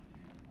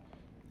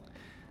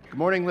Good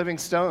morning, Living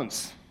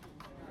Stones.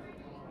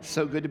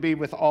 So good to be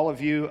with all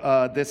of you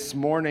this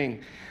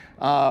morning.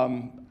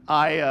 As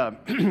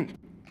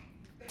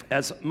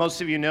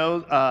most of you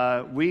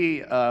know,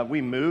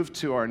 we moved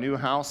to our new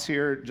house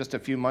here just a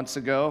few months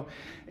ago,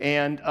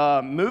 and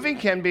moving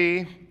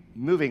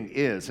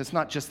is. It's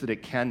not just that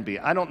it can be.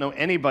 I don't know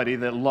anybody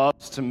that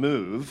loves to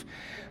move,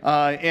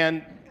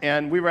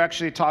 and we were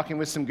actually talking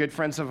with some good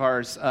friends of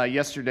ours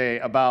yesterday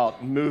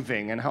about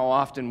moving and how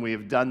often we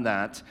have done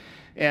that.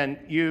 And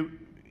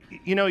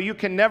you know, you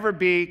can never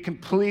be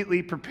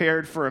completely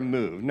prepared for a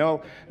move.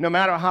 No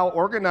matter how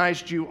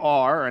organized you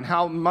are and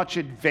how much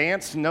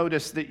advance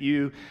notice that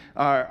you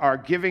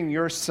are giving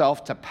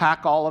yourself to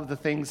pack all of the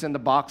things into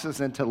boxes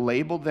and to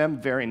label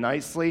them very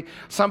nicely.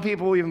 Some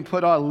people even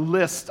put a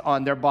list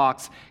on their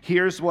box.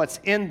 Here's what's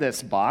in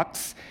this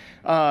box.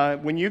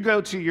 When you go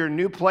to your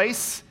new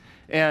place,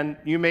 and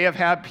you may have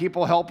had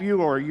people help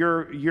you, or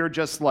you're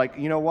just like,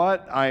 you know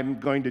what, I'm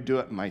going to do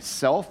it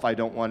myself. I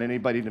don't want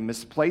anybody to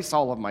misplace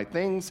all of my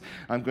things.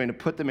 I'm going to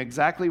put them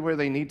exactly where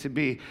they need to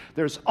be.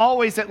 There's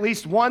always at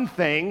least one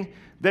thing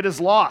that is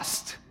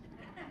lost.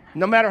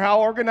 No matter how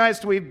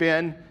organized we've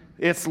been,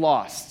 it's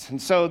lost.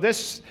 And so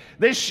this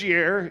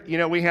year, you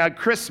know, we had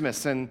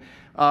Christmas, and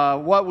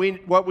what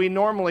we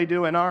normally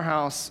do in our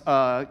house,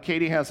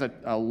 Katie has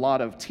a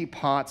lot of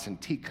teapots and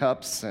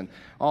teacups and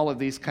all of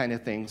these kind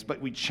of things, but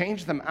we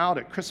change them out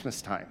at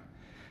Christmas time,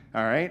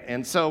 all right?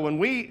 And so when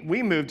we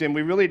moved in,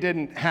 we really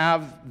didn't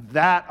have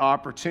that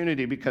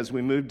opportunity because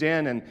we moved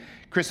in and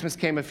Christmas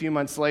came a few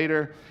months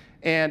later.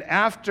 And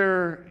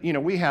after, you know,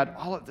 we had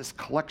all of this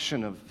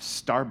collection of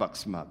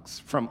Starbucks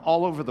mugs from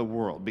all over the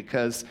world,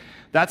 because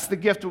that's the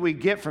gift that we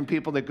get from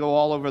people that go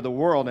all over the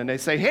world, and they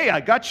say, hey, I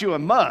got you a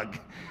mug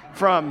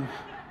from,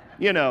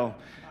 you know,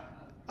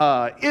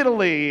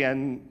 Italy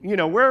and, you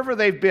know, wherever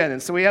they've been.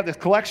 And so we have this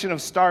collection of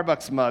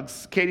Starbucks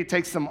mugs. Katie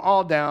takes them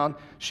all down.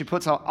 She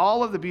puts out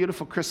all of the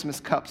beautiful Christmas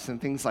cups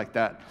and things like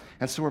that.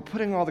 And so we're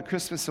putting all the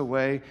Christmas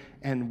away,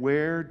 and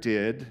where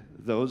did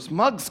those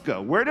mugs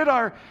go? Where did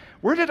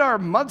our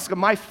mugs go?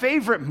 My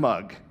favorite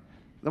mug,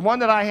 the one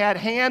that I had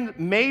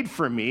handmade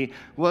for me,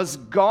 was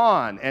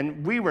gone.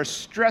 And we were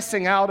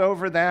stressing out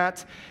over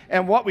that.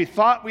 And what we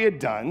thought we had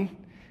done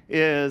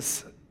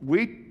is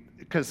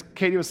because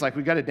Katie was like,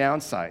 we got to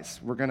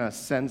downsize. We're going to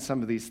send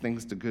some of these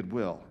things to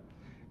Goodwill.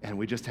 And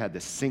we just had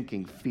this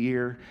sinking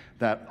fear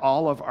that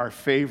all of our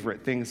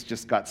favorite things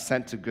just got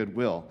sent to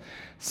Goodwill.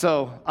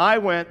 So I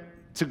went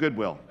to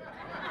Goodwill.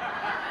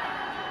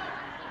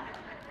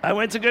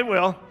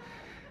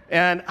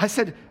 And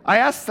I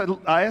asked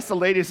the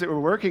ladies that were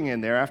working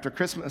in there after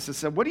Christmas, I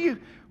said, what do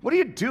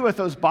you do with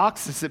those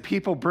boxes that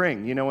people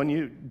bring, you know, when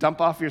you dump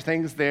off your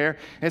things there?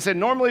 And I said,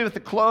 normally with the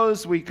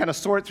clothes, we kind of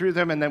sort through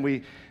them, and then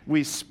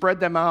we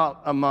spread them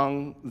out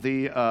among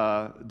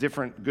the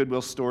different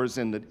Goodwill stores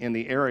in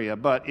the area.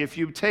 But if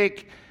you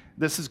take,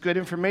 this is good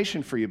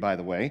information for you, by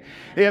the way,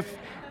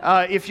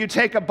 if you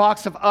take a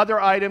box of other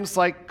items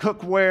like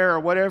cookware or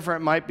whatever it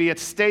might be, it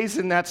stays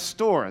in that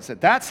store. I said,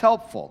 that's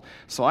helpful.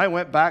 So I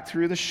went back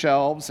through the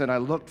shelves and I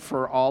looked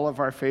for all of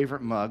our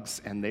favorite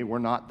mugs, and they were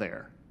not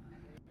there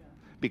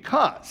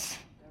because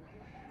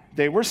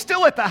they were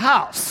still at the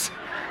house.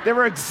 They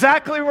were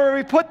exactly where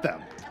we put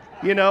them.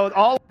 You know,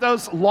 all of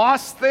those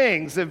lost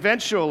things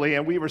eventually,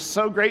 and we were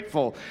so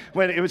grateful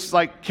when it was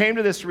like came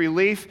to this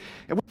relief,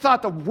 and we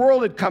thought the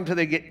world had come to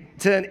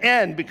an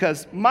end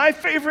because my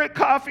favorite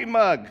coffee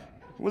mug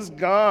was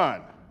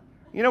gone.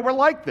 You know, we're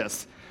like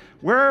this.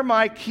 Where are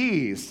my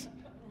keys?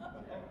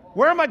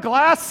 Where are my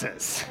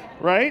glasses,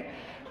 right?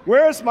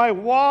 Where's my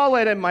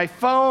wallet and my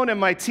phone and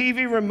my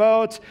TV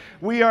remote?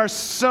 We are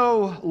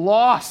so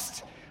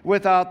lost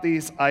without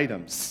these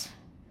items.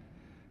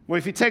 Well,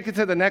 if you take it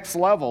to the next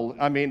level,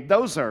 I mean,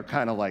 those are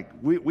kind of like,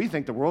 we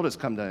think the world has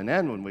come to an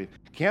end when we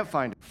can't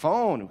find a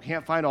phone, we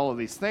can't find all of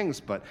these things.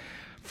 But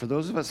for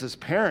those of us as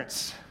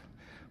parents,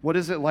 what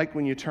is it like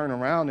when you turn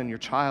around and your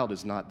child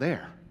is not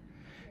there?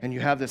 And you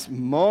have this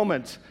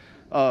moment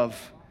of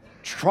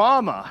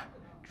trauma,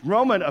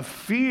 moment of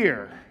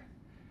fear.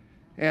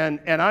 And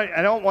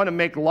I don't want to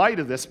make light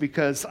of this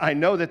because I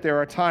know that there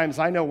are times,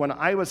 I know when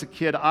I was a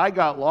kid, I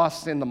got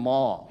lost in the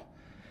mall.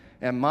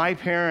 And my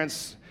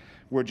parents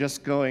were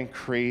just going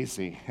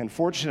crazy. And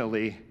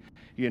fortunately,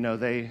 you know,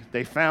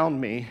 they found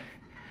me,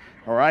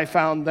 or I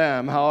found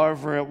them,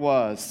 however it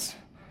was.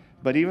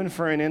 But even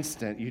for an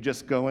instant, you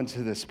just go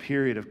into this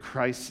period of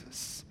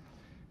crisis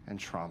and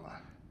trauma.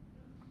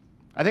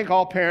 I think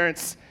all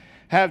parents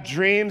have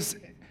dreams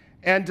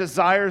and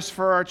desires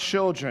for our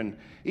children,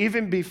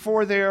 even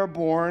before they are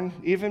born,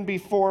 even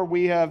before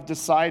we have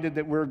decided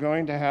that we're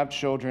going to have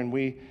children.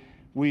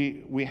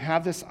 We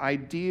have this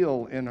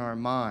ideal in our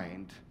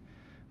mind.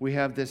 We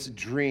have this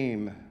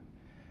dream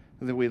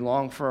that we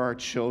long for our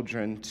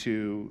children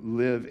to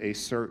live a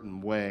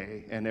certain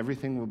way, and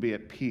everything will be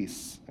at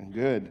peace and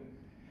good.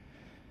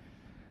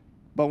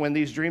 But when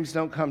these dreams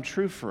don't come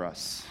true for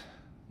us,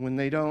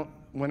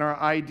 when our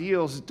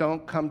ideals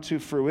don't come to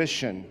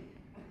fruition,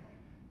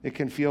 it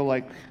can feel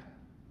like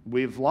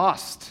we've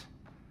lost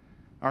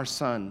our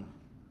son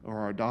or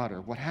our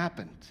daughter. What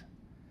happened?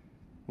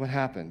 What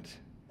happened?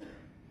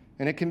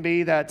 And it can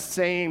be that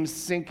same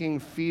sinking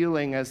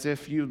feeling as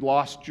if you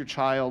lost your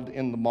child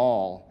in the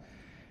mall,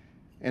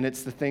 and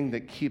it's the thing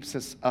that keeps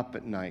us up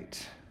at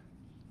night.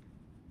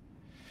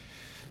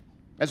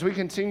 As we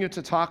continue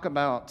to talk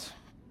about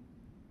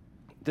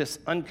this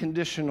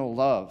unconditional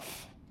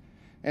love,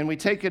 and we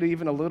take it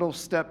even a little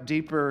step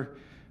deeper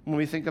when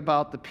we think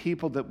about the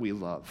people that we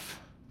love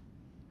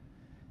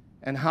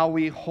and how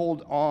we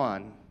hold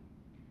on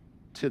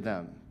to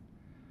them.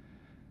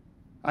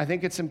 I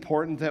think it's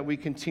important that we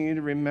continue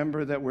to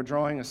remember that we're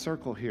drawing a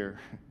circle here.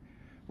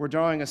 We're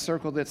drawing a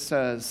circle that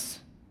says,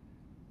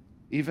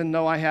 even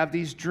though I have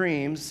these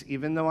dreams,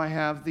 even though I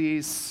have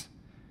these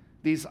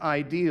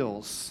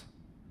ideals,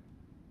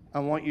 I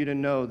want you to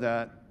know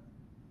that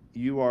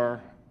you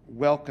are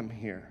welcome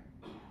here.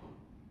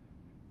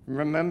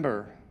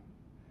 Remember,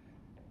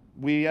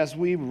 as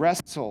we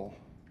wrestle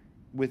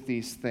with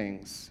these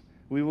things,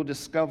 we will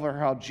discover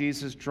how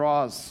Jesus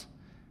draws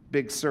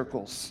big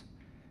circles.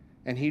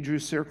 And he drew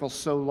circles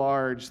so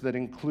large that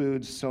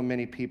includes so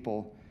many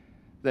people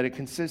that it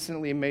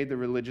consistently made the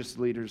religious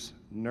leaders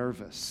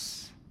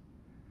nervous.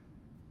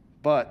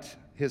 But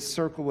his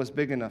circle was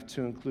big enough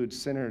to include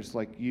sinners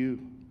like you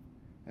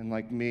and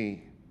like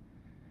me,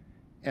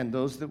 and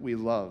those that we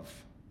love,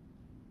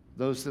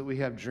 those that we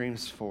have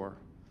dreams for,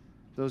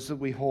 those that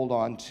we hold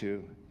on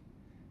to.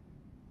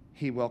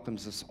 He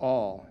welcomes us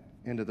all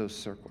into those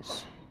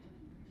circles.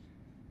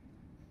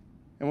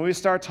 And when we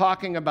start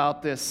talking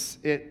about this,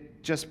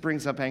 it just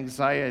brings up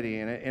anxiety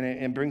and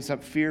it brings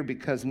up fear,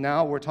 because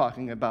now we're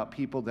talking about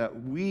people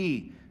that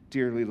we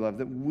dearly love,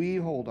 that we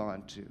hold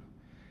on to.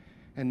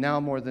 And now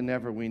more than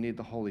ever, we need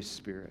the Holy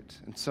Spirit.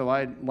 And so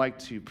I'd like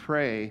to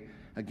pray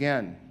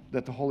again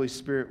that the Holy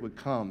Spirit would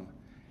come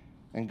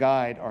and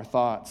guide our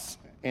thoughts.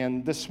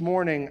 And this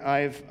morning,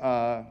 I've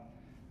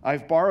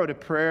borrowed a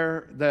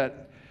prayer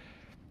that,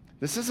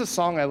 this is a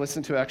song I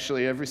listen to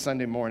actually every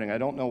Sunday morning. I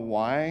don't know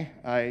why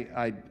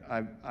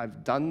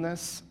I've done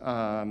this.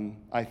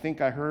 I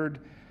think I heard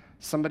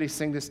somebody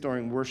sing this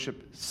during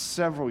worship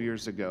several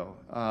years ago.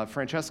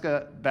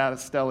 Francesca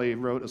Battistelli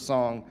wrote a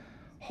song,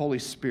 Holy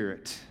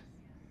Spirit.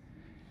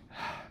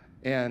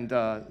 And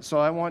so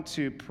I want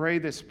to pray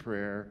this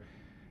prayer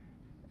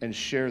and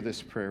share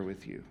this prayer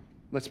with you.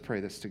 Let's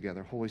pray this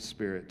together. Holy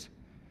Spirit,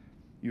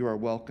 you are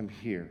welcome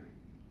here.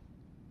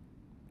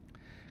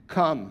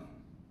 Come.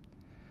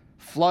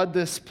 Flood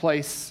this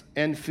place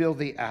and fill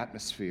the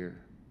atmosphere.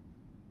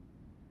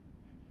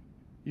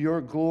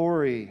 Your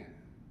glory,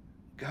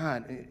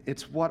 God,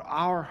 it's what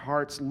our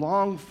hearts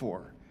long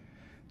for,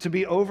 to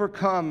be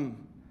overcome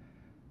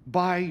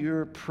by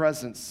your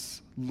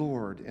presence,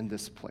 Lord, in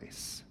this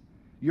place.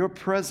 Your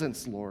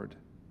presence, Lord.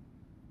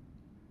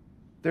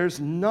 There's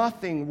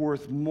nothing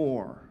worth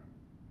more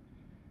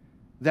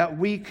that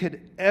we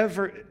could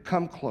ever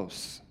come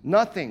close.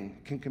 Nothing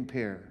can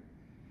compare.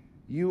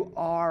 You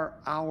are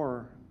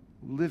our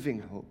living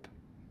hope.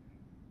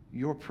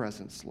 Your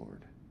presence,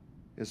 Lord,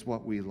 is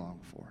what we long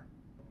for.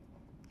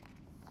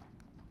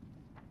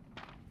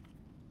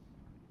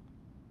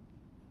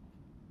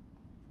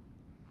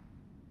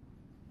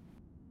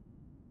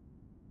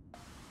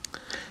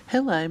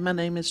 Hello, my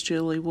name is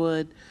Julie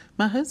Wood.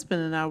 My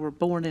husband and I were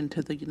born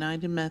into the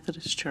United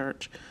Methodist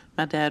Church.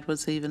 My dad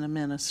was even a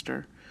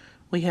minister.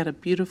 We had a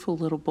beautiful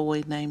little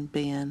boy named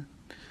Ben.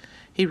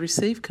 He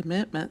received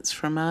commitments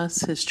from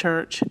us, his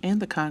church,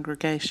 and the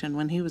congregation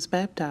when he was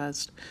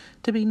baptized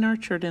to be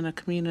nurtured in a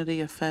community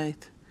of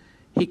faith.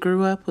 He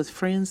grew up with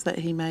friends that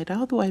he made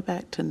all the way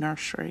back to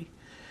nursery.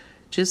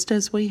 Just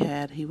as we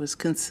had, he was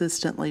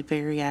consistently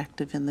very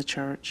active in the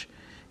church.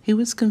 He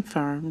was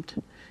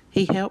confirmed.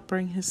 He helped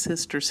bring his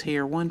sisters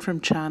here, one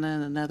from China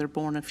and another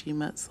born a few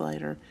months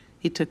later.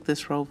 He took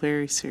this role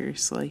very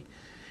seriously.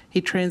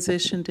 He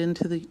transitioned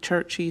into the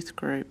church youth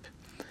group.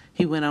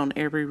 He went on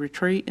every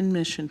retreat and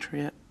mission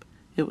trip.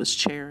 It was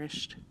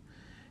cherished.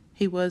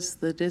 He was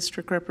the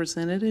district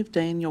representative,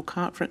 the annual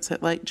conference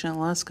at Lake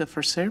Junaluska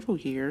for several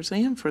years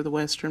and for the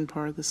western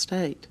part of the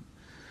state.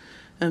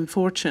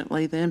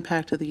 Unfortunately, the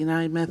impact of the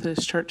United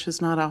Methodist Church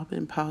has not all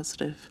been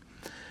positive.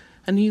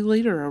 A new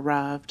leader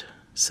arrived.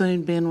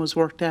 Soon Ben was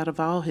worked out of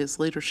all his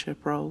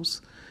leadership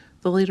roles.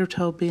 The leader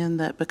told Ben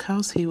that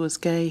because he was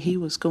gay, he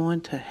was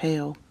going to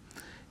hell.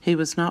 He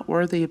was not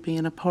worthy of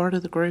being a part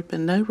of the group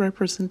and no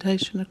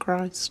representation of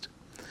Christ.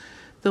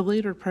 The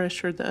leader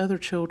pressured the other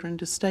children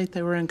to state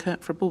they were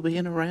uncomfortable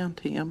being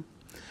around him.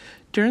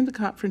 During the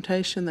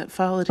confrontation that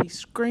followed, he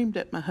screamed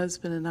at my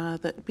husband and I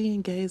that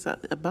being gay is an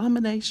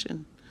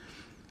abomination.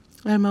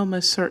 I'm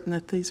almost certain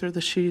that these are the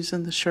shoes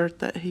and the shirt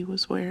that he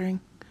was wearing.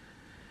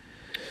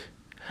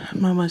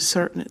 I'm almost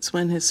certain it's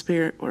when his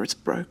spirit was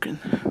broken.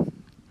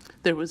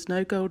 There was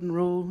no golden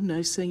rule,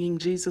 no singing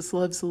Jesus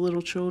loves the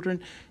little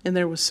children, and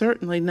there was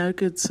certainly no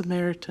good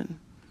Samaritan.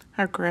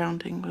 Our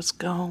grounding was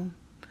gone.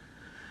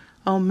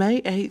 On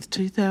May 8th,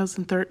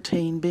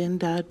 2013, Ben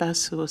died by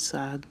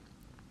suicide.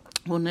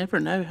 We'll never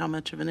know how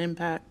much of an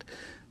impact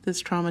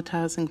this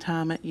traumatizing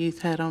time at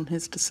youth had on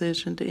his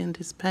decision to end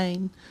his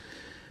pain.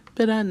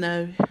 but I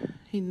know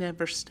he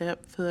never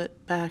stepped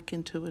foot back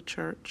into a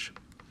church.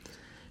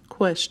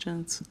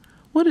 Questions.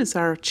 What is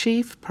our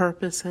chief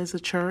purpose as a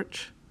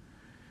church?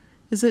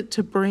 Is it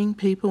to bring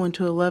people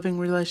into a loving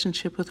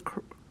relationship with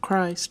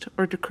Christ,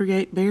 or to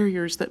create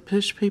barriers that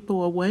push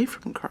people away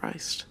from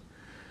Christ?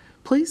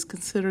 Please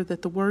consider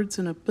that the words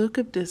in a book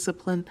of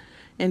discipline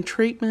and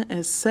treatment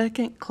as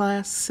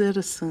second-class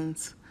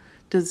citizens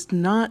does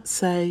not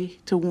say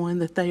to one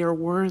that they are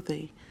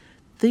worthy.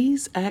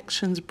 These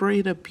actions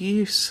breed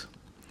abuse.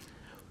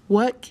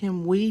 What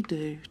can we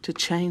do to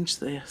change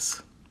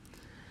this?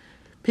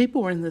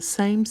 People are in the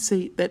same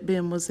seat that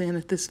Ben was in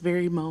at this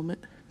very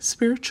moment.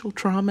 Spiritual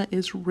trauma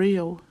is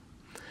real.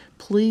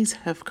 Please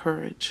have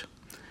courage.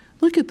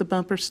 Look at the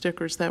bumper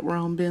stickers that were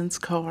on Ben's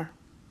car.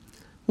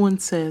 One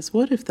says,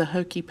 "What if the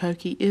hokey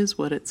pokey is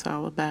what it's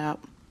all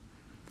about?"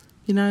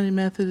 United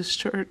Methodist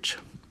Church,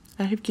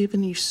 I have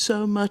given you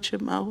so much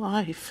of my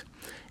life,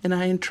 and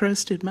I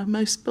entrusted my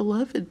most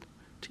beloved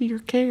to your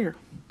care.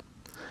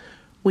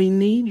 We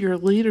need your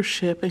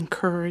leadership and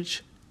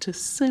courage to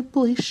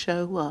simply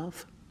show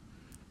love.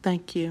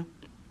 Thank you.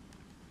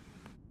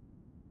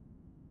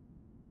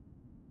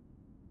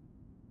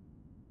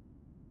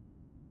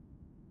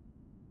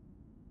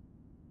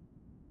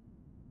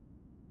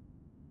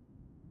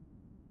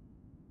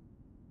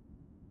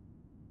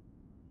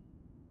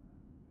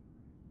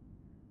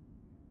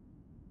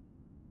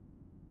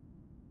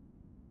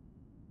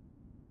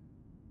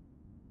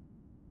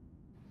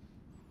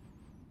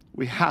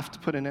 We have to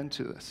put an end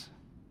to this.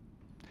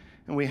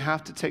 And we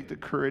have to take the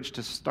courage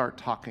to start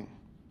talking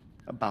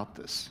about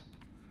this.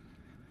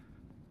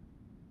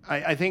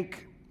 I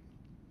think,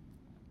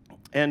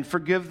 and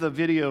forgive the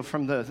video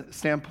from the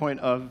standpoint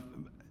of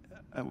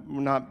we're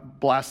not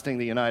blasting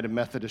the United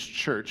Methodist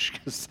Church,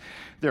 because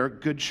there are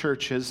good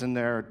churches and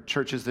there are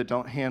churches that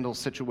don't handle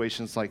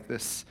situations like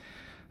this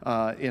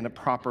in a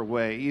proper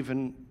way,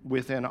 even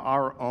within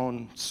our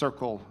own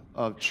circle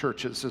of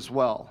churches as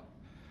well.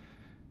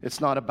 It's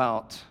not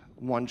about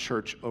one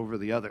church over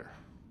the other.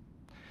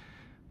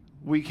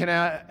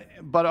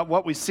 But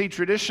what we see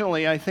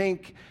traditionally, I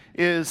think,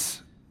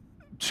 is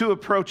two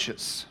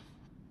approaches.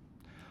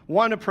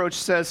 One approach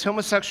says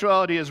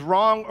homosexuality is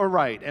wrong or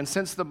right, and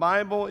since the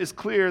Bible is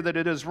clear that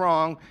it is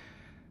wrong,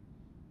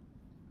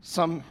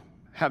 some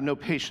have no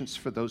patience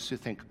for those who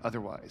think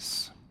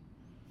otherwise.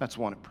 That's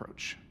one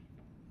approach.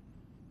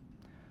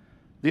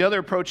 The other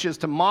approach is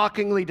to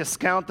mockingly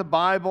discount the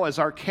Bible as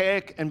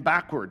archaic and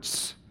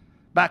backwoods,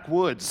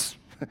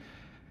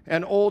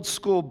 an old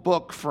school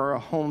book for a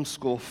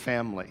homeschool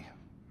family.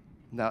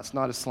 Now, it's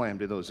not a slam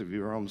to those of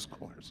you who are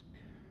homeschoolers.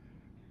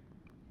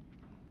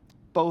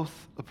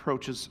 Both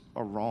approaches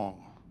are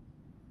wrong.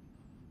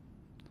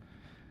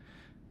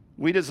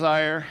 We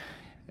desire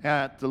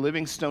at the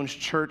Living Stones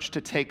Church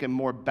to take a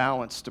more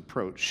balanced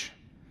approach.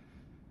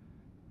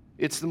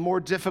 It's the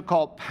more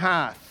difficult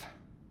path,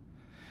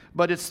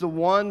 but it's the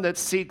one that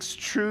seeks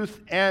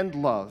truth and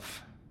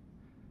love,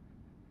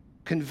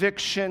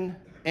 conviction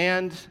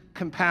and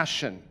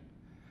compassion.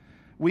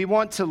 We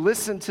want to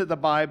listen to the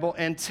Bible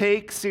and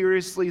take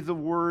seriously the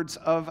words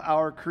of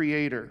our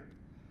Creator.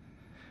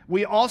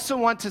 We also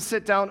want to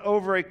sit down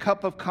over a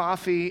cup of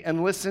coffee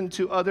and listen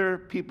to other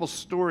people's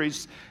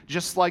stories,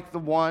 just like the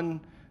one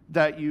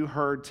that you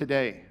heard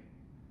today.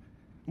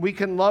 We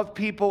can love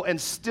people and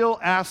still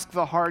ask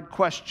the hard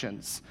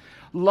questions.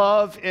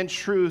 Love and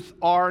truth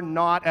are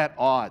not at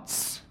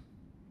odds.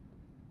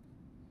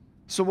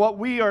 So what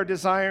we are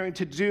desiring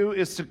to do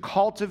is to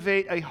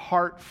cultivate a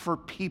heart for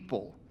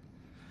people.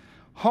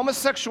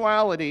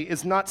 Homosexuality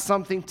is not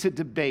something to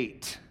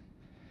debate.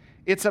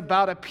 It's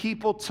about a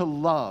people to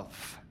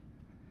love.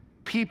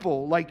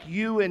 People like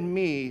you and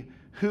me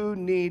who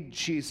need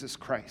Jesus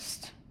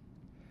Christ.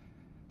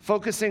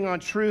 Focusing on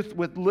truth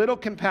with little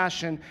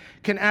compassion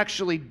can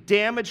actually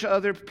damage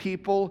other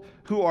people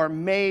who are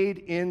made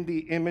in the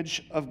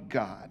image of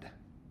God.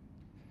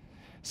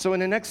 So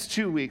in the next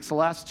 2 weeks, the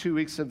last 2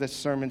 weeks of this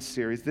sermon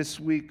series, this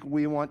week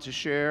we want to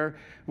share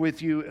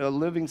with you a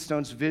Living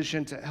Stones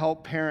vision to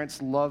help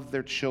parents love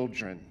their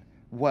children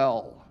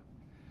well.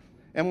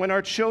 And when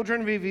our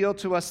children reveal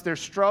to us their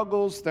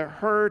struggles, their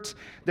hurt,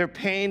 their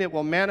pain, it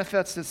will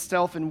manifest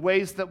itself in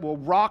ways that will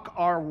rock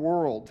our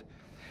world.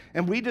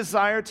 And we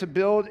desire to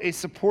build a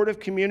supportive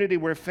community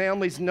where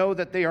families know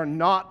that they are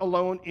not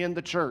alone in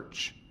the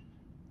church.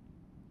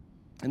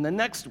 And the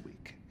next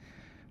week,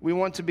 we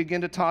want to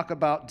begin to talk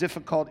about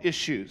difficult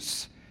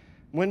issues.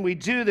 When we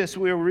do this,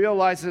 we will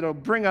realize that it'll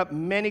bring up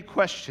many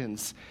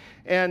questions.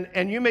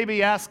 And you may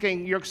be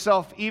asking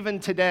yourself even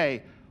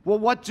today, well,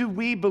 what do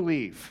we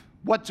believe?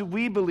 What do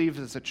we believe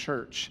as a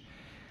church?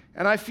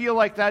 And I feel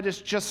like that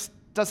just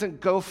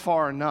doesn't go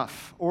far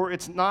enough, or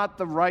it's not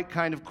the right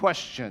kind of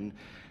question,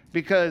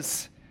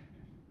 because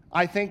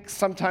I think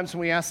sometimes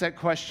when we ask that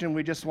question,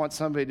 we just want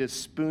somebody to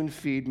spoon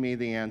feed me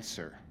the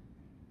answer,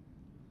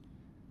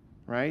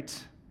 right?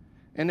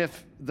 And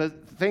if the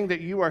thing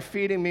that you are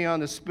feeding me on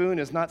the spoon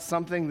is not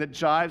something that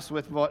jives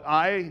with what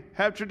I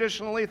have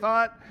traditionally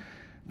thought,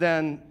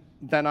 then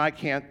I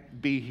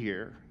can't be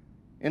here.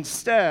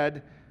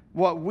 Instead,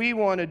 What we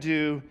want to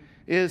do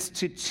is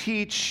to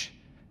teach,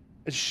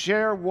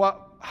 share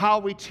how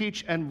we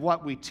teach and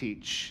what we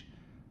teach.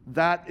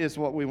 That is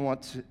what we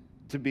want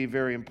to be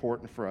very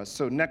important for us.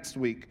 So next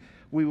week,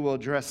 we will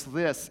address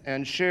this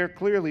and share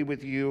clearly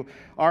with you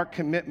our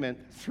commitment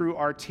through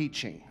our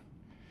teaching.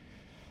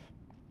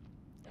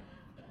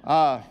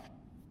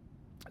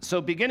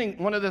 So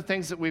one of the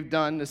things that we've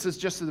done, this is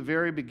just the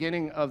very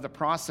beginning of the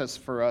process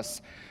for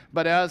us,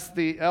 but as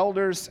the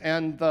elders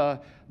and the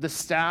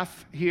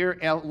staff here,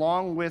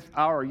 along with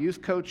our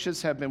youth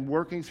coaches, have been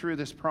working through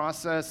this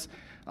process,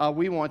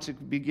 we want to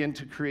begin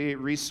to create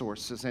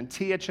resources. And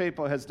Tia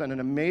Chapo has done an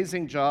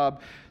amazing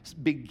job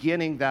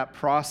beginning that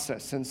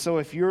process. And so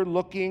if you're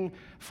looking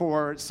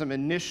for some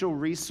initial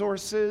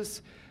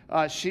resources,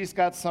 she's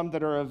got some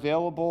that are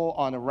available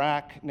on a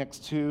rack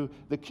next to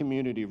the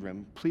community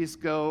room. Please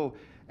go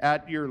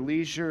at your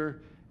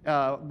leisure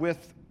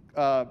with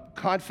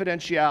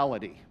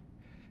confidentiality.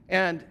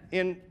 And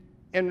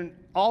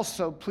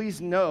also,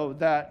 please know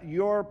that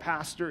your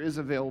pastor is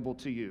available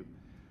to you.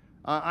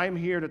 I'm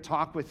here to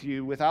talk with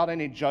you without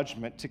any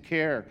judgment, to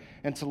care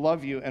and to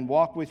love you and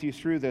walk with you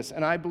through this.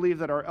 And I believe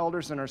that our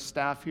elders and our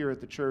staff here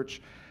at the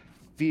church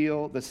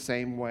feel the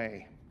same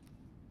way.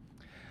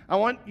 I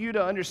want you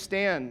to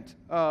understand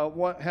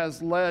what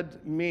has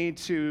led me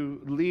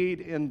to lead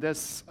in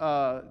this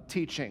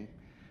teaching,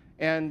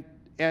 and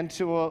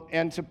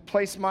to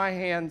place my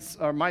hands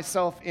or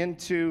myself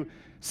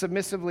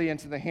submissively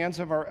into the hands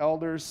of our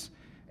elders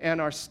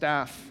and our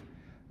staff.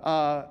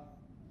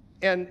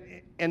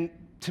 And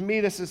to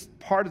me, this is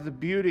part of the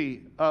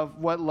beauty of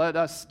what led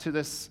us to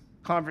this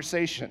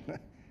conversation,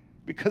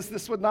 because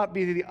this would not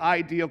be the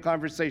ideal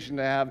conversation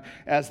to have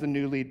as the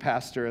new lead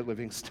pastor at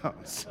Living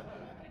Stones.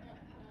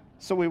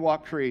 So we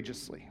walk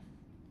courageously.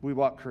 We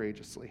walk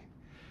courageously.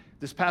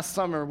 This past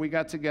summer, we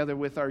got together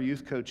with our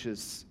youth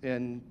coaches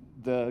in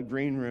the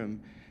green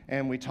room,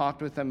 and we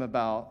talked with them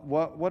about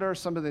what are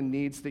some of the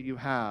needs that you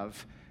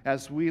have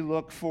as we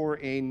look for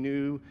a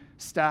new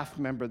staff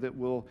member that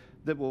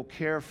will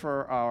care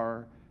for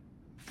our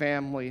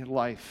family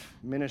life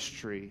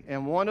ministry.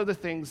 And one of the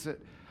things that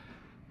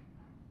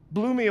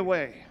blew me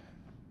away,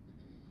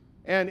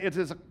 and it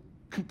is a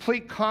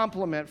complete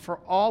compliment for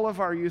all of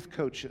our youth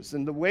coaches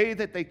and the way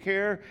that they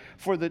care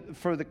for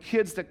the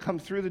kids that come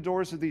through the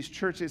doors of these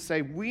churches,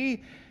 say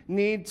we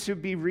need to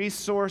be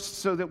resourced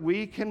so that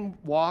we can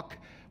walk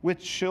with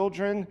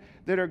children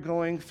that are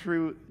going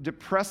through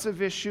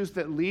depressive issues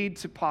that lead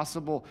to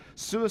possible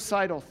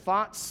suicidal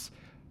thoughts,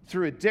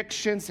 through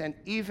addictions, and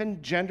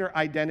even gender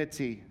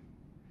identity.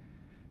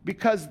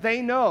 Because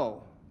they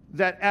know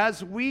that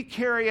as we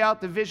carry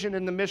out the vision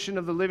and the mission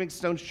of the Living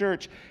Stones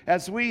Church,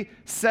 as we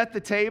set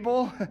the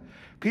table,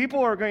 people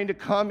are going to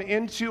come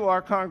into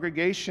our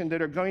congregation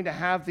that are going to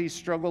have these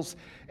struggles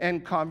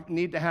and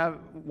need to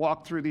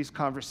walk through these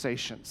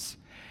conversations.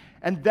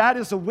 And that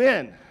is a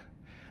win.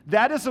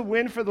 That is a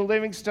win for the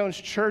Living Stones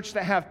Church,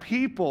 to have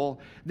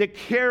people that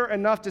care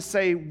enough to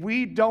say,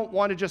 we don't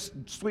want to just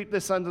sweep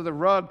this under the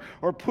rug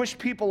or push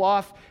people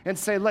off and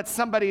say, let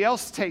somebody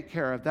else take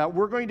care of that.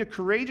 We're going to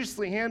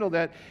courageously handle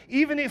that.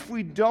 Even if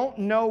we don't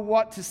know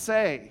what to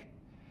say,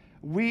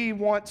 we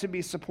want to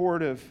be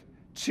supportive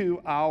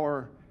to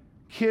our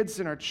kids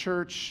in our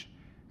church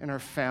and our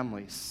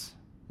families,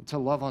 to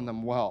love on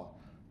them well.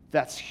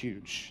 That's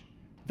huge.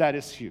 That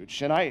is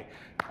huge. And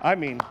I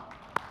mean,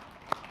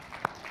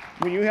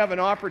 when you have an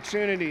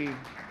opportunity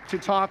to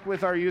talk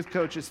with our youth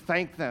coaches,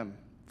 thank them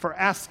for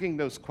asking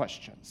those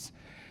questions.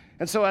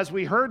 And so as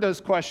we heard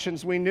those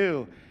questions, we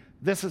knew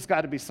this has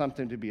got to be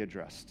something to be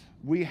addressed.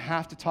 We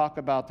have to talk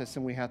about this,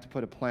 and we have to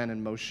put a plan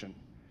in motion.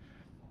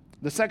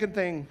 The second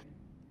thing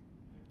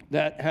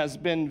that has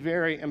been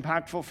very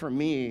impactful for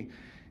me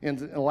in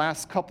the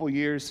last couple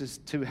years is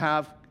to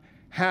have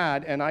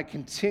had, and I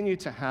continue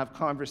to have,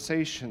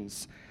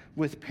 conversations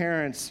with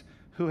parents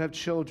who have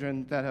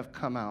children that have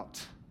come out,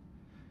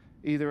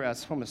 either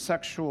as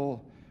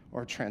homosexual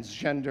or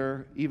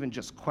transgender, even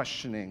just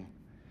questioning.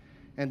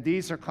 And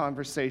these are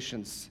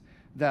conversations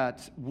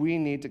that we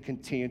need to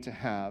continue to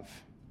have.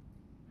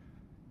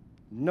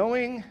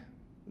 Knowing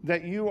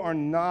that you are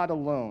not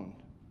alone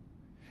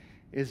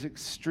is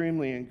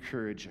extremely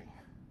encouraging.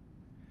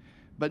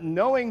 But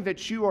knowing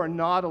that you are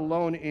not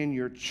alone in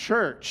your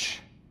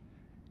church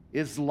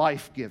is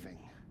life-giving.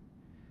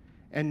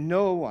 And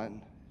no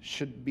one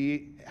should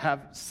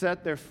have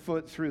set their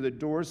foot through the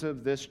doors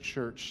of this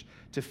church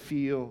to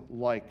feel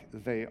like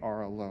they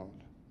are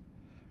alone.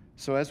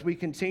 So as we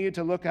continue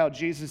to look how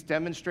Jesus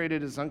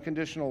demonstrated his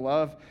unconditional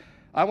love,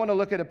 I want to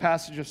look at a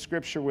passage of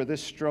Scripture where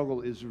this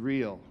struggle is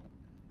real.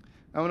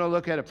 I want to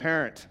look at a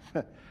parent.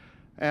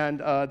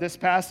 And this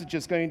passage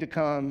is going to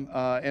come,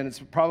 and it's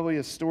probably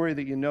a story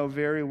that you know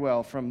very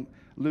well, from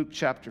Luke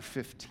chapter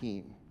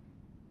 15.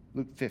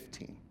 Luke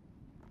 15.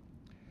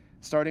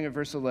 Starting at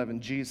verse 11,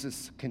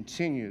 Jesus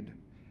continued,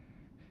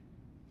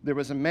 there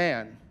was a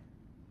man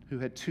who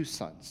had 2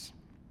 sons.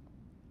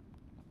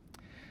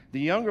 The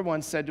younger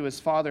one said to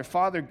his father,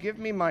 Father, give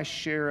me my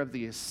share of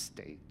the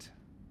estate.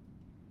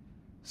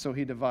 So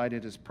he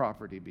divided his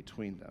property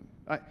between them.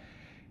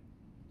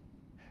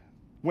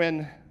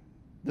 When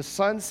the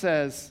son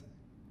says,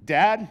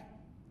 Dad,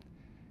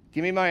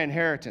 give me my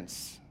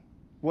inheritance,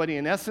 what he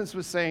in essence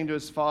was saying to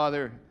his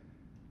father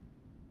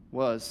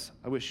was,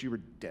 I wish you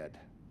were dead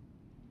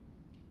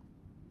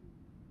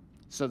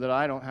so that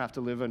I don't have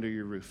to live under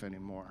your roof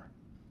anymore.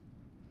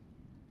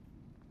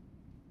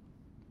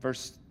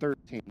 Verse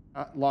 13,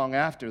 not long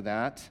after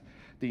that,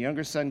 the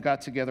younger son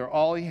got together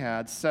all he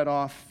had, set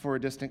off for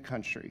a distant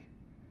country,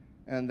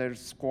 and there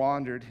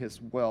squandered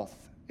his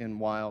wealth in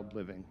wild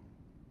living.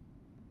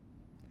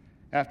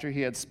 After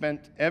he had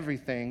spent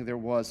everything, there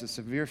was a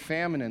severe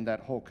famine in that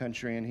whole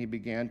country, and he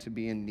began to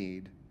be in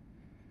need.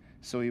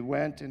 So he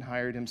went and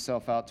hired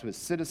himself out to a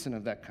citizen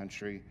of that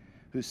country,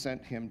 who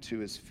sent him to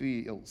his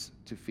fields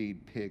to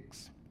feed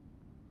pigs.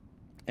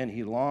 And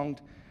he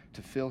longed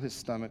to fill his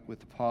stomach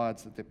with the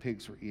pods that the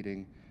pigs were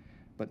eating,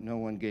 but no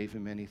one gave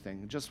him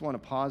anything. I just want to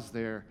pause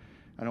there.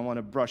 I don't want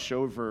to brush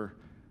over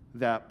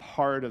that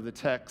part of the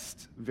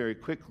text very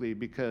quickly,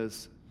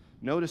 because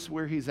notice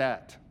where he's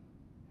at.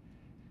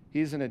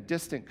 He's in a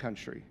distant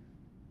country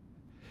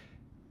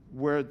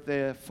where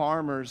the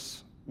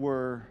farmers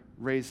were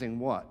raising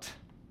what?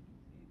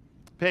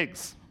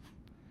 Pigs.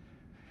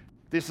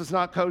 This is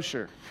not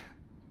kosher.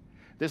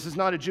 This is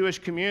not a Jewish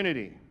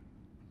community.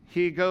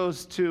 He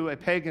goes to a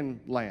pagan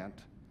land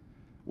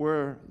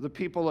where the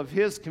people of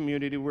his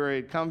community, where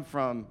he'd come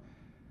from,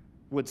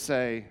 would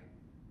say,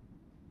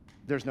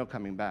 there's no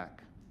coming back.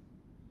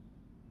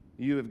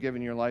 You have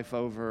given your life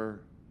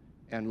over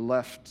and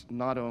left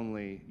not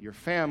only your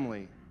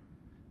family,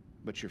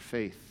 but your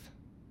faith.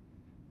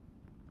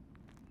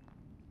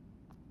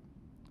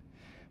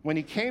 When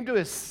he came to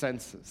his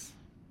senses,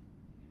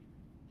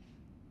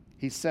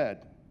 he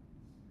said,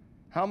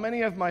 how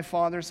many of my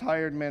father's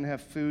hired men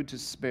have food to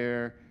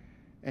spare,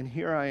 and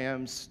here I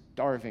am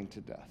starving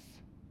to death?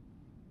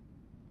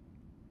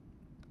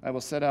 I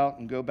will set out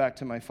and go back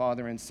to my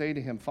father and say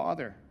to him,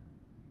 Father,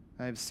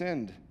 I have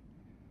sinned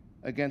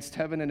against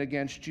heaven and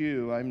against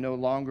you. I am no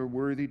longer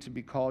worthy to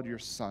be called your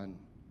son.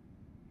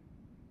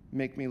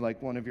 Make me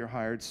like one of your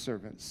hired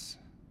servants.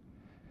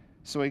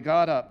 So he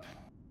got up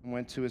and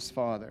went to his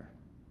father.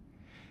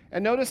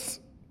 And notice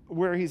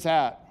where he's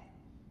at.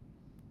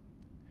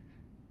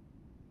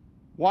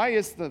 Why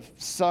is the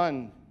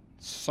son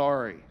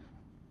sorry?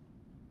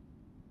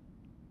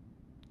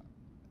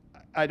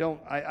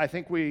 I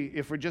think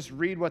if we just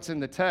read what's in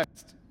the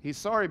text, he's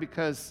sorry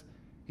because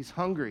he's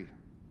hungry.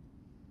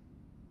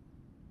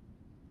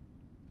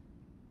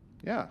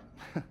 Yeah,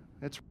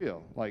 it's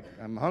real. Like,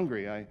 I'm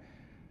hungry.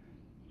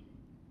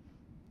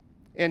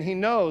 And he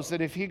knows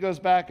that if he goes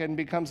back and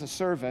becomes a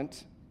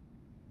servant,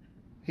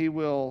 he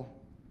will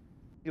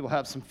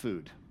have some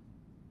food.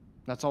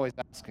 That's all he's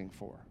asking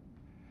for.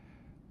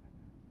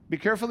 Be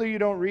careful that you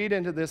don't read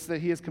into this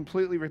that he is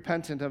completely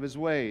repentant of his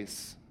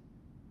ways.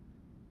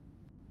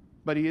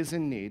 But he is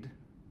in need,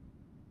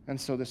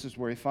 and so this is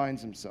where he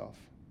finds himself.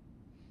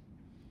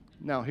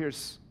 Now,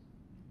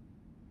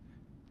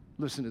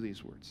 listen to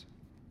these words.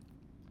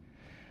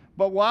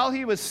 But while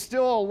he was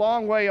still a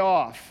long way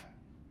off,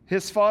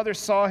 his father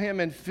saw him,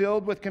 and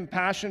filled with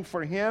compassion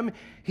for him,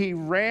 he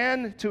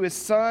ran to his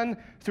son,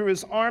 threw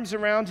his arms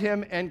around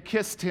him, and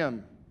kissed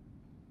him.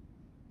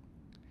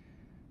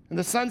 And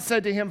the son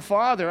said to him,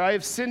 Father, I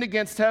have sinned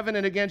against heaven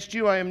and against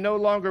you. I am no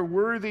longer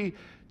worthy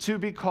to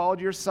be called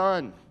your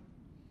son.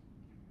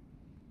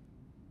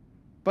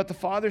 But the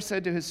father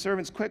said to his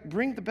servants, quick,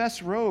 bring the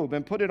best robe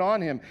and put it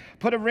on him.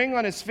 Put a ring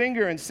on his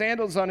finger and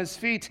sandals on his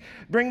feet.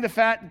 Bring the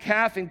fattened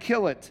calf and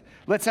kill it.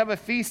 Let's have a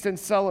feast and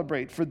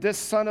celebrate. For this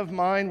son of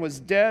mine was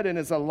dead and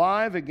is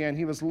alive again.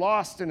 He was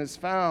lost and is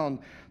found.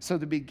 So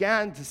they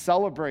began to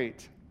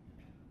celebrate.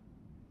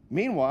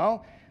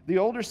 Meanwhile, the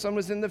older son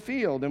was in the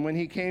field, and when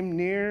he came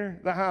near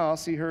the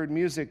house, he heard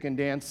music and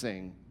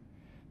dancing.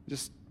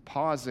 Just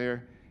pause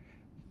there.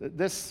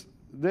 This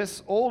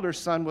older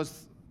son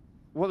was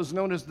what was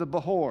known as the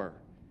Behor.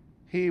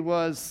 He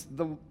was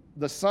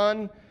the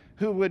son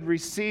who would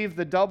receive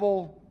the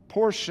double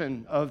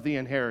portion of the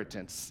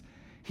inheritance.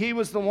 He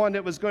was the one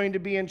that was going to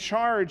be in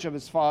charge of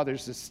his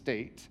father's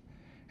estate.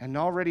 And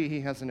already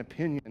he has an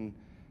opinion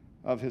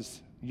of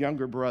his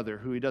younger brother,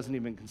 who he doesn't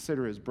even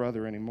consider his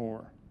brother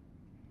anymore.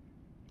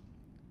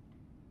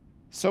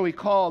 So he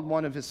called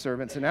one of his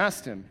servants and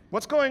asked him,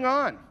 what's going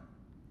on?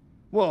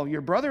 Well,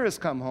 your brother has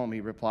come home,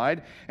 he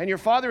replied, and your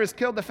father has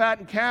killed the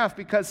fattened calf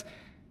because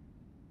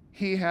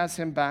he has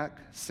him back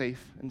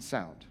safe and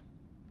sound.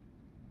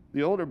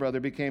 The older brother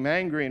became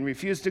angry and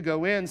refused to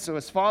go in, so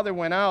his father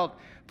went out,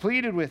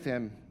 pleaded with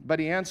him, but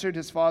he answered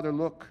his father,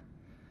 look,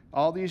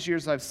 all these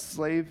years I've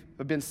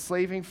been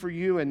slaving for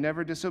you and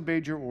never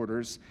disobeyed your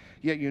orders,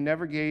 yet you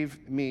never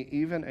gave me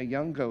even a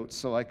young goat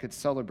so I could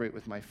celebrate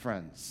with my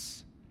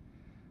friends.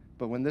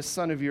 But when this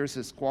son of yours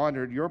has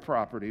squandered your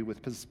property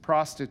with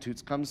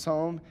prostitutes, comes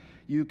home,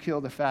 you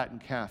kill the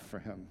fattened calf for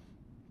him.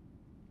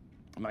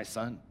 My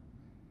son,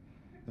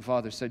 the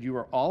father said, you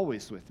are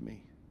always with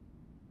me,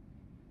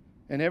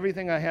 and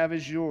everything I have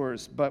is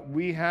yours. But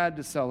we had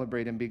to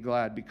celebrate and be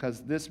glad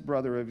because this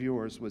brother of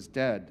yours was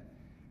dead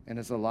and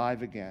is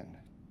alive again.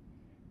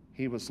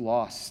 He was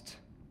lost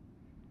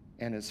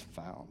and is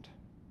found.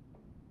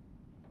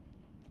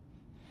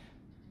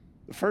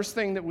 The first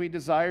thing that we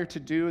desire to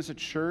do as a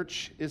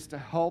church is to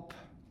help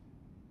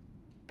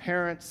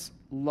parents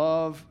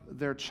love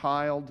their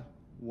child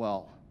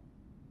well.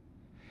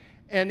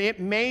 And it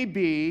may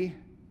be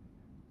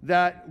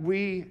that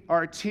we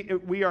are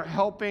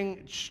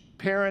helping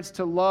parents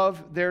to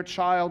love their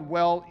child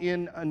well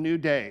in a new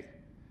day.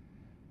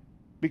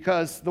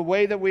 Because the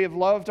way that we have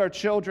loved our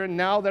children,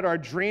 now that our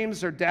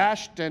dreams are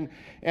dashed and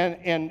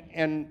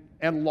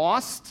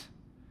lost,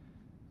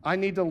 I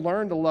need to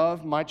learn to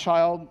love my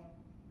child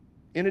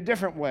in a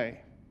different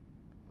way.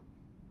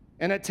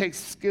 And it takes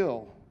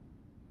skill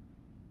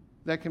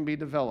that can be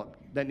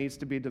developed, that needs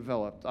to be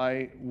developed.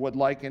 I would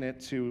liken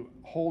it to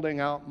holding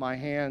out my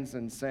hands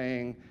and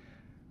saying,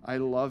 I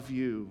love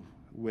you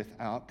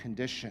without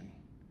condition.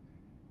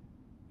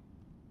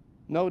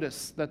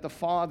 Notice that the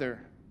Father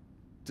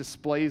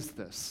displays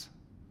this.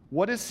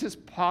 What is his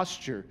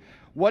posture?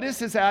 What is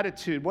his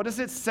attitude? What does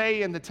it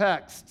say in the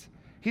text?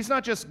 He's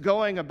not just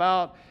going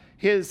about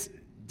his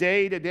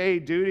day-to-day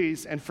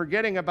duties and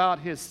forgetting about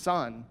his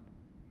son.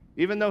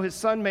 Even though his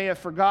son may have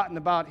forgotten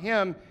about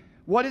him,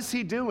 what is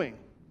he doing?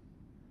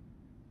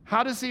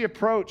 How does he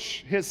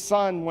approach his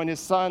son when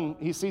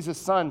he sees his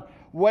son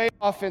way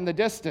off in the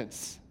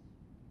distance?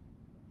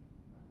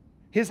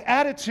 His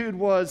attitude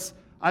was,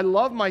 I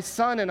love my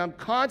son, and I'm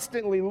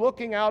constantly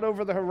looking out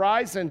over the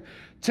horizon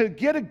to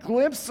get a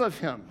glimpse of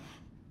him.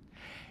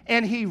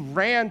 And he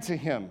ran to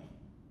him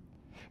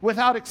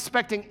without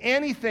expecting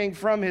anything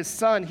from his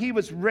son. He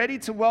was ready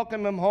to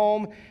welcome him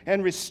home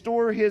and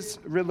restore his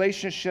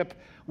relationship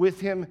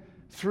with him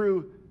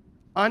through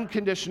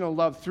unconditional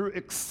love, through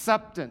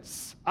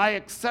acceptance. I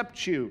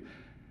accept you.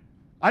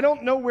 I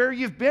don't know where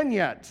you've been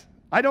yet.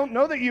 I don't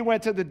know that you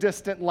went to the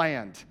distant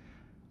land.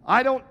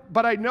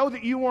 But I know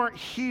that you weren't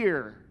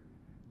here.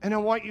 And I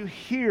want you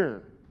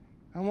here.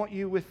 I want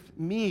you with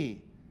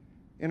me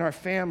in our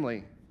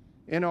family,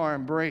 in our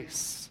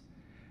embrace.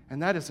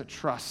 And that is a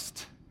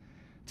trust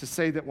to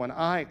say that when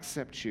I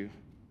accept you,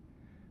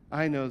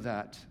 I know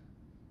that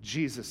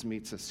Jesus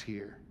meets us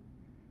here.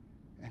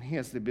 And he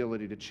has the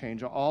ability to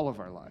change all of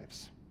our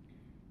lives.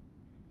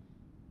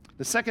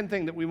 The second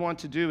thing that we want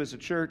to do as a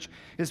church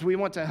is we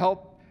want to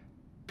help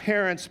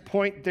parents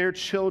point their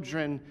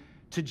children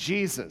to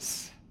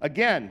Jesus.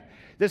 Again,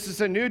 this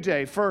is a new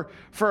day. For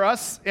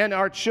us and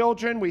our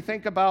children, we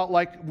think about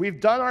like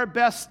we've done our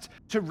best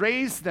to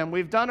raise them.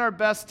 We've done our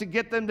best to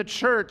get them to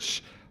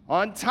church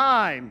on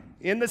time,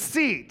 in the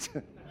seat.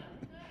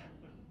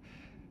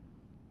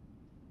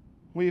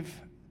 We've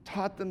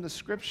taught them the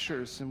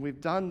scriptures, and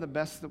we've done the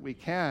best that we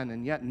can.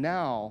 And yet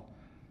now,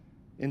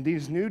 in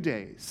these new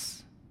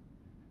days,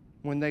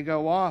 when they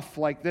go off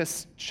like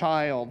this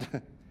child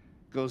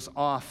goes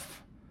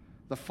off,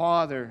 the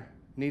father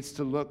needs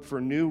to look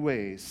for new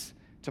ways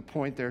to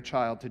point their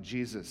child to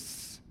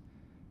Jesus.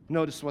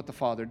 Notice what the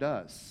father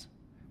does.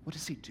 What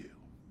does he do?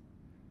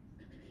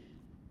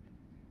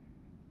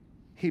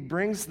 He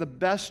brings the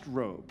best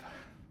robe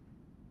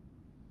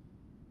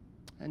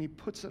and he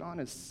puts it on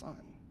his son.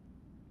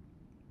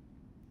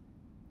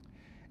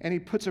 And he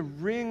puts a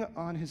ring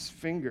on his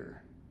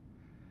finger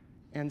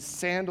and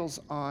sandals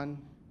on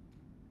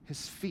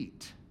his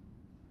feet.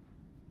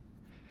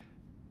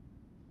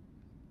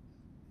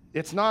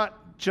 It's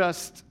not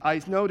just,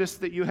 I noticed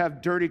that you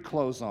have dirty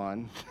clothes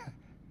on.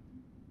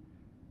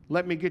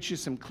 Let me get you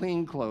some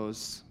clean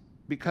clothes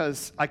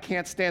because I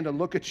can't stand to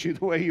look at you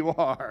the way you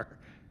are.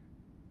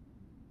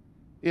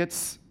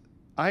 It's,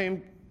 I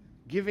am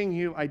giving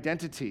you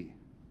identity.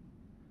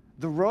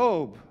 The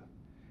robe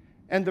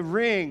and the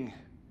ring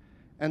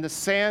and the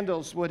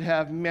sandals would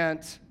have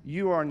meant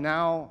you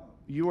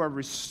are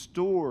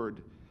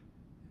restored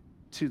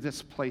to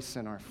this place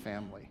in our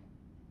family.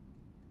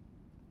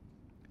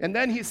 And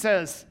then he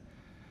says,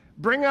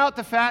 bring out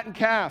the fattened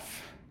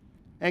calf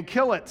and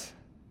kill it.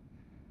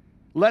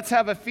 Let's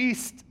have a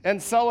feast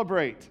and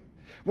celebrate.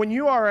 When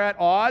you are at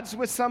odds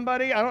with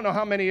somebody, I don't know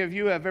how many of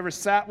you have ever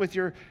sat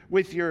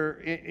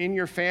in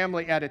your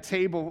family at a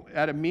table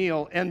at a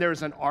meal and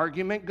there's an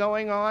argument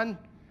going on.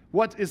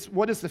 What is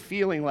the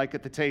feeling like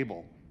at the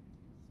table?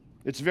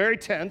 It's very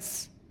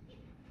tense.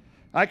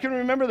 I can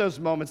remember those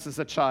moments as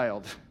a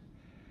child,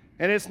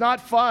 and it's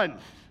not fun.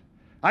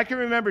 I can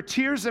remember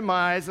tears in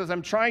my eyes as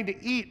I'm trying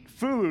to eat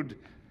food.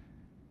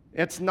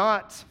 It's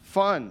not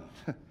fun.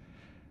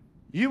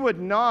 You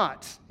would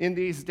not, in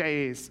these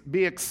days,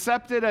 be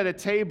accepted at a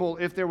table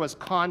if there was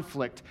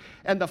conflict.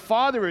 And the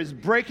Father is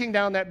breaking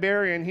down that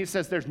barrier, and he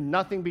says, there's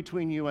nothing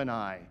between you and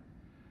I.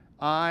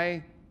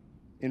 I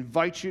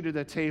invite you to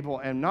the table,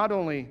 and not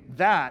only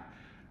that,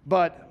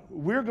 but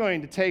we're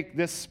going to take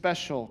this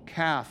special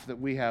calf that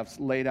we have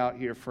laid out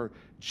here for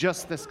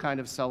just this kind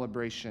of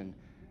celebration,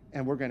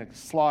 and we're going to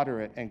slaughter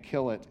it and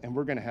kill it, and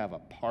we're going to have a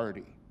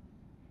party.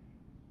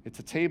 It's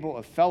a table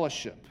of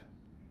fellowship,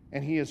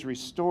 and he is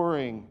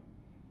restoring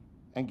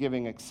and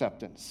giving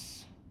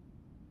acceptance.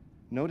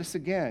 Notice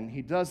again,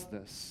 he does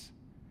this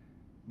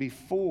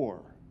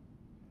before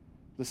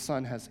the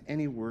son has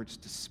any words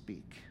to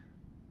speak.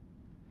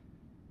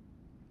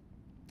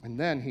 And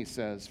then he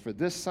says, for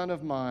this son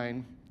of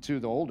mine, to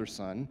the older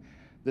son,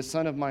 this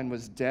son of mine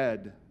was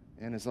dead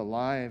and is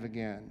alive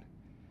again.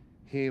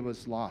 He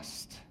was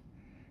lost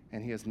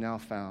and he is now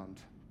found.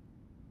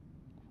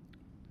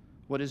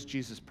 What is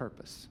Jesus'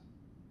 purpose?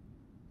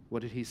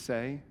 What did he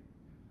say?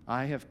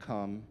 I have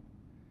come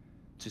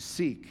to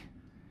seek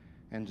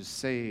and to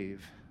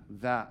save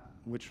that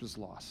which was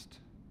lost.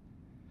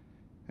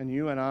 And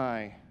you and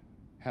I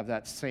have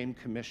that same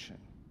commission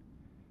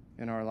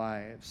in our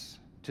lives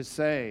to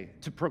say,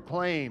 to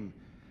proclaim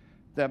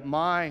that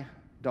my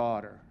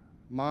daughter,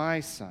 my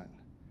son,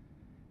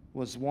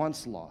 was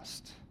once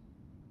lost,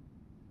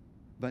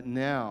 but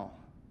now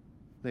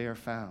they are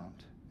found.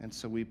 And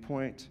so we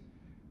point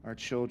our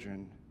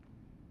children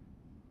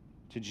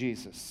to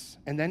Jesus.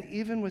 And then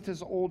even with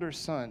his older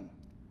son,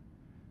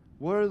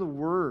 what are the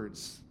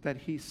words that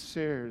he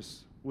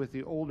shares with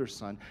the older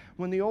son?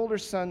 When the older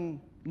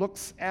son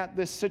looks at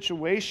this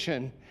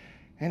situation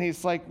and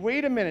he's like,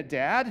 wait a minute,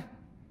 Dad,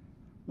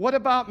 what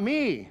about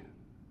me?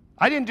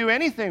 I didn't do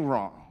anything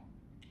wrong.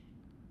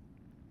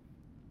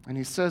 And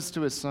he says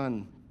to his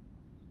son,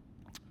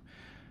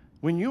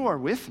 when you are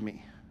with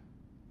me,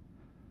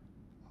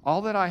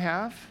 all that I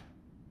have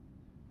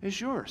is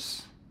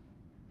yours.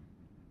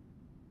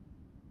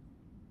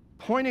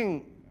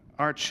 Pointing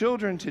our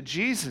children to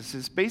Jesus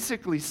is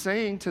basically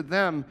saying to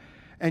them,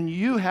 and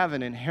you have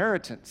an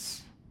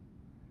inheritance.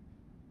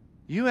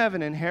 You have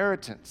an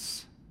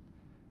inheritance.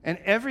 And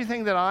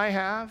everything that I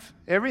have,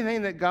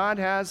 everything that God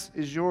has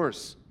is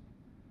yours.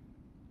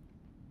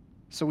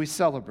 So we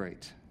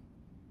celebrate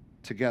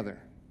together.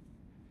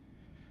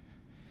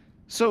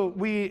 So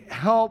we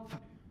help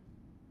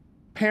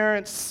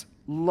parents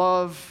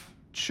love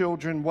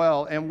children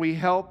well, and we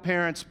help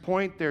parents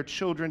point their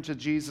children to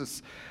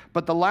Jesus.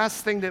 But the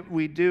last thing that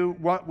we do,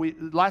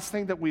 last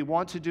thing that we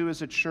want to do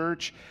as a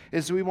church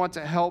is we want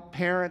to help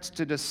parents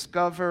to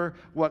discover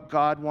what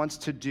God wants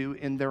to do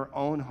in their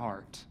own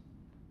heart.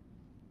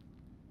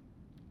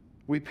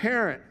 We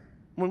parent.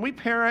 When we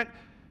parent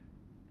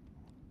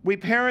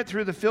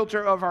through the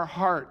filter of our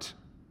heart,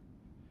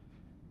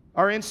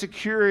 our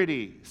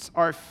insecurities,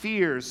 our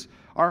fears,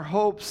 our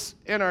hopes,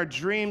 and our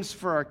dreams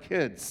for our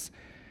kids.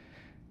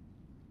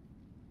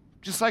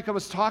 Just like I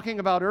was talking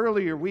about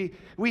earlier,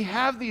 we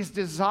have these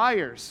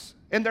desires,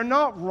 and they're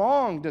not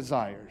wrong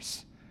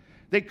desires.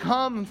 They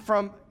come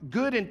from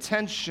good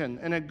intention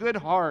and a good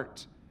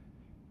heart.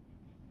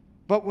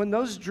 But when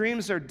those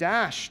dreams are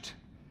dashed,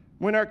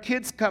 when our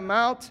kids come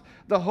out,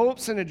 the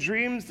hopes and the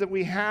dreams that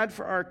we had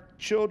for our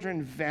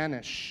children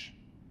vanish.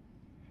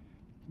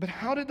 But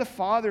how did the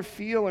father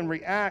feel and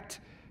react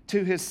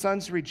to his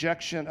son's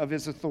rejection of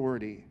his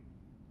authority?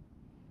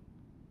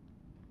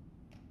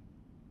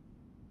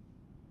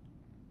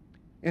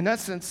 In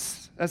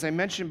essence, as I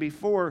mentioned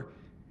before,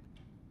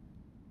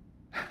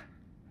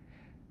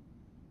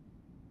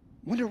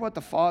 wonder what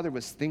the father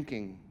was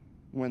thinking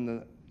when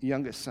the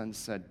youngest son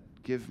said,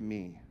 "Give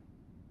me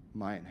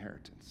my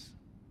inheritance."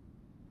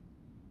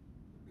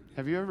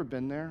 Have you ever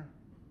been there?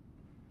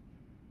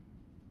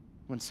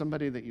 When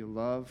somebody that you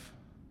love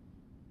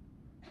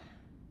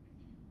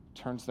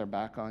turns their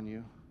back on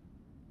you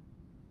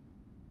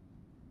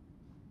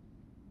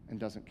and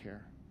doesn't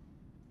care,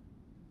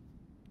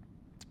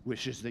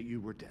 wishes that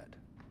you were dead.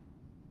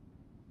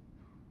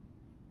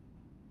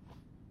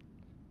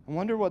 I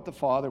wonder what the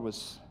father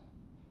was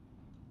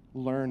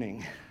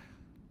learning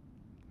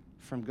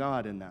from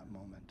God in that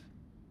moment,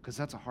 because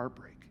that's a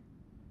heartbreak.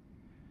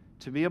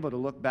 To be able to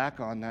look back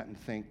on that and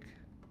think,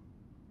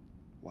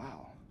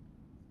 wow,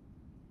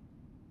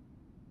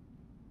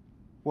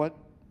 what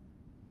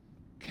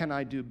can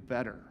I do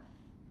better?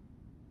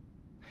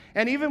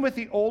 And even with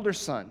the older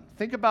son,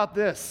 think about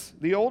this.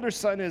 The older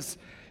son is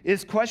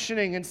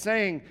questioning and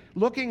saying,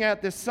 looking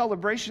at this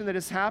celebration that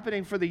is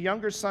happening for the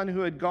younger son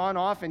who had gone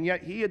off and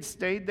yet he had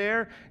stayed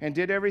there and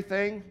did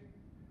everything.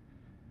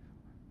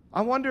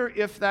 I wonder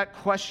if that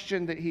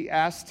question that he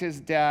asked his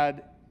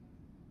dad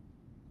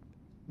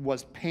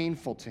was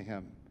painful to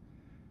him,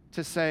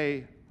 to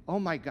say, oh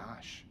my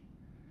gosh,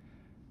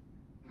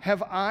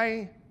 have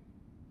I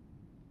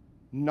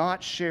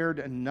not shared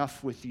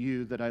enough with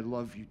you that I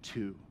love you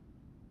too,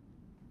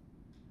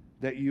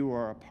 that you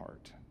are a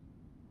part?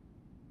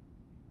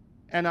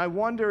 And I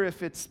wonder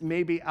if it's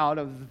maybe out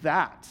of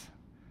that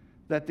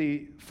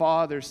the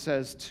father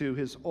says to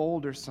his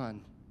older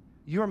son,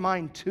 you're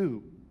mine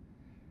too.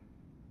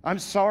 I'm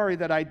sorry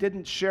that I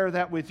didn't share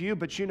that with you,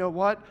 but you know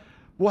what?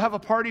 We'll have a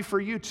party for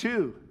you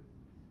too.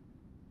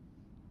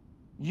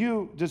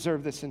 You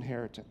deserve this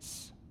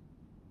inheritance.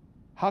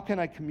 How can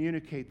I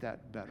communicate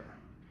that better?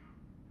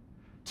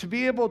 To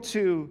be able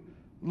to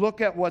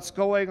look at what's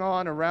going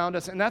on around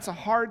us, and that's a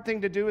hard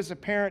thing to do as a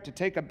parent, to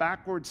take a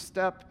backward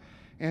step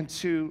and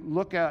to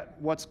look at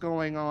what's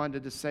going on,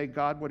 to say,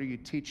 God, what are you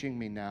teaching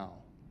me now?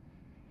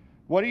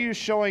 What are you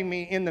showing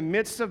me in the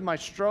midst of my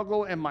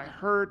struggle and my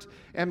hurt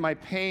and my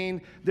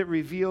pain that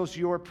reveals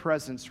your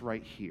presence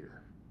right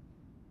here?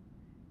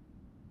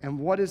 And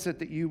what is it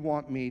that you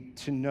want me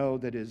to know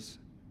that is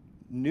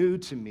new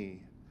to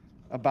me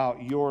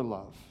about your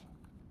love?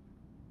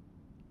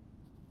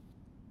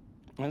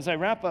 And as I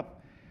wrap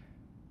up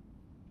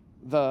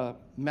the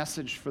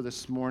message for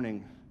this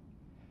morning,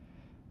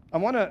 I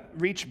want to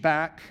reach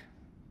back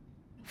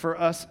for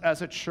us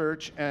as a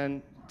church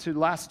and to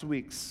last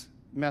week's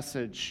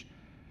message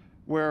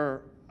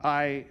where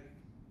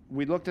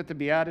we looked at the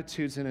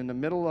Beatitudes, and in the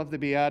middle of the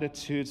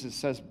Beatitudes it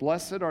says,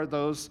 "Blessed are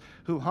those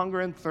who hunger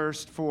and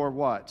thirst for"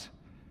 what?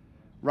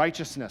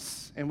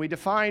 Righteousness. And we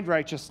defined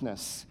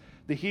righteousness.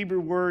 The Hebrew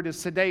word is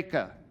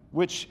tzedakah,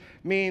 which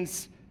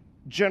means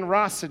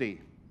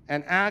generosity,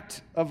 an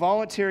act of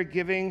voluntary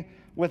giving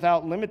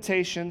without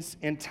limitations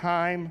in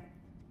time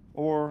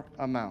or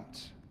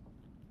amount.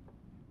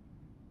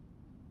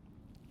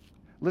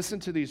 Listen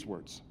to these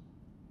words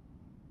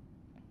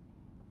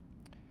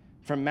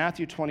from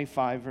Matthew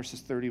 25,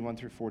 verses 31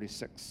 through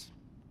 46.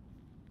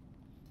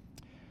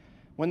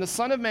 "When the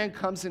Son of Man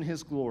comes in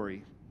his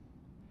glory,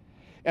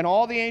 and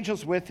all the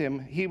angels with him,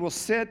 he will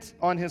sit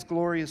on his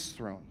glorious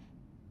throne.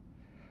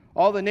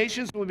 All the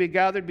nations will be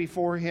gathered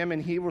before him,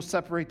 and he will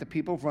separate the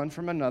people one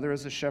from another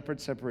as a shepherd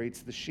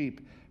separates the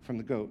sheep from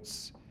the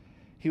goats.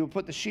 He will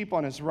put the sheep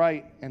on his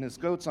right and his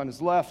goats on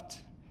his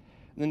left.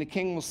 And then the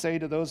king will say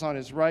to those on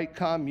his right,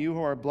 'Come, you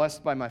who are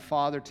blessed by my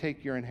Father,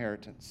 take your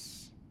inheritance.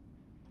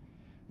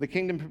 The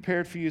kingdom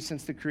prepared for you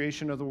since the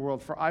creation of the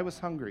world. For I was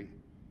hungry,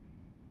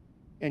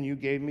 and you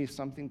gave me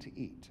something to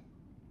eat.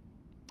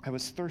 I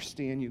was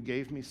thirsty, and you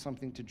gave me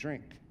something to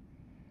drink.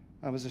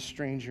 I was a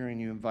stranger,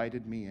 and you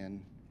invited me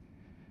in.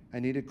 I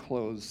needed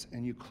clothes,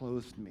 and you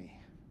clothed me.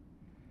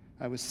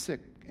 I was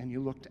sick, and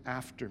you looked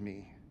after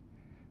me.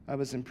 I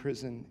was in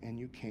prison, and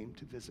you came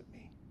to visit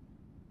me.'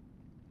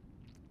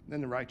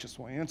 Then the righteous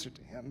will answer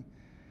to him,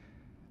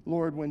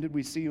 'Lord, when did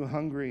we see you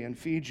hungry and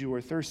feed you, or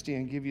thirsty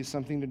and give you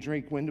something to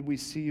drink? When did we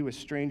see you a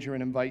stranger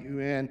and invite you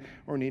in,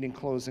 or needing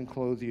clothes and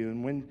clothe you?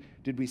 And when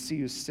did we see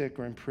you sick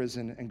or in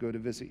prison and go to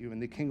visit you?'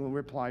 And the king will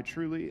reply,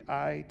 'Truly,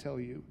 I tell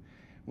you,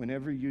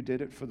 whenever you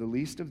did it for the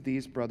least of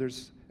these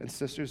brothers and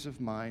sisters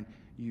of mine,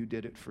 you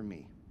did it for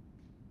me.'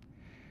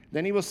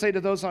 Then he will say to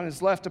those on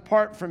his left,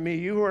 'Depart from me,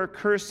 you who are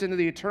cursed, into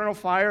the eternal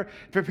fire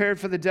prepared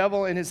for the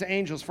devil and his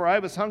angels. For I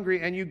was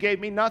hungry, and you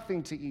gave me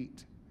nothing to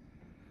eat.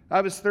 I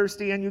was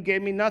thirsty, and you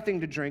gave me nothing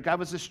to drink. I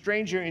was a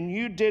stranger, and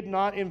you did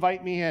not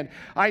invite me in.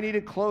 I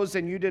needed clothes,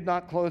 and you did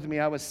not clothe me.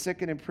 I was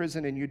sick and in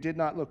prison, and you did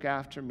not look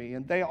after me.'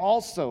 And they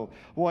also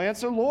will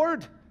answer,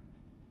 'Lord,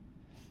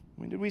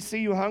 when did we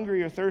see you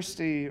hungry or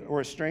thirsty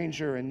or a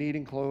stranger and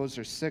needing clothes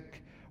or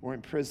sick or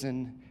in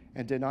prison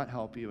and did not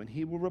help you?' And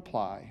he will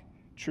reply,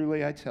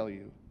 'Truly I tell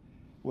you,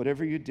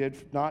 whatever you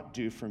did not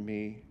do for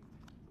me,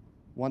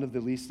 one of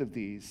the least of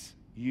these,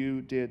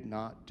 you did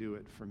not do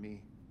it for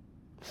me.'"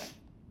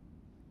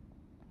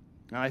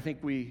 Now, I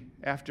think we,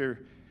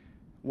 after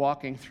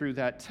walking through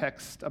that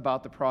text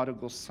about the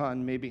prodigal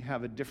son, maybe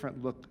have a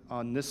different look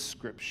on this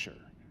scripture.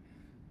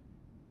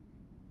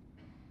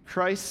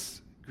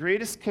 Christ's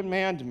greatest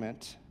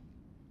commandment,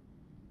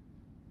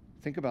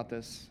 think about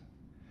this,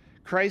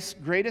 Christ's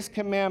greatest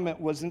commandment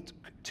wasn't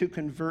to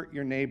convert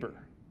your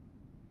neighbor.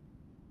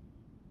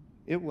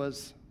 It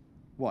was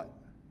what?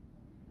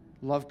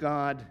 Love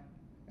God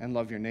and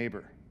love your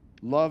neighbor.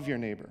 Love your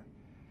neighbor.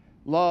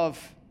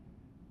 Love.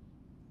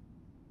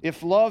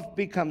 If love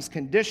becomes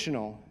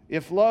conditional,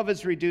 if love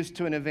is reduced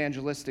to an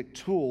evangelistic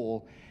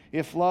tool,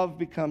 if love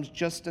becomes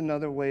just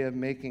another way of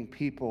making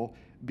people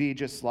be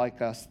just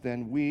like us,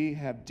 then we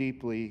have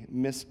deeply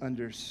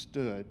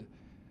misunderstood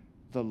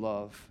the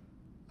love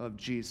of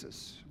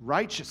Jesus.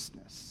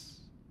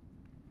 Righteousness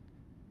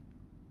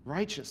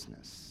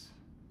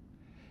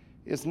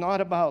is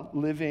not about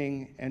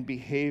living and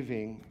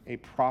behaving a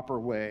proper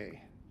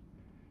way.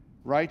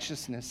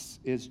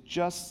 Righteousness is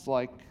just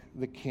like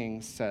the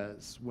king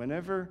says,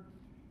 "Whenever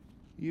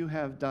you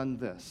have done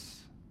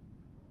this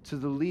to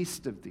the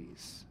least of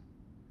these,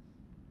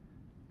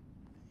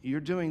 you're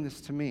doing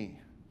this to me."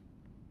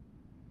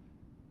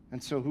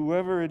 And so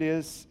whoever it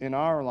is in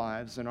our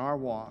lives, in our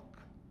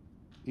walk,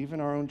 even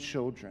our own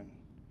children,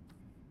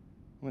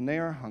 when they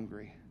are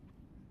hungry,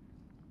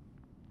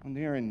 when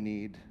they are in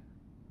need,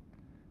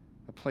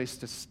 a place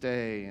to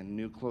stay and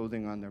new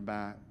clothing on their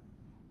back,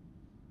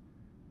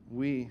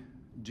 we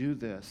do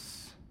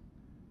this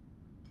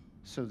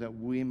so that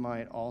we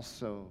might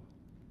also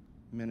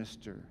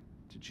minister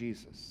to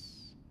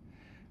Jesus.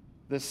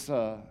 This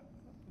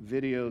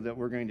video that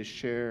we're going to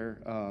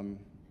share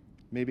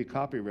may be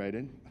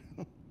copyrighted,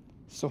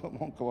 so it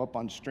won't go up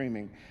on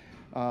streaming.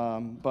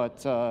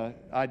 But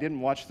I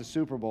didn't watch the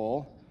Super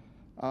Bowl,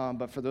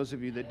 but for those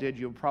of you that did,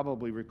 you'll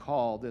probably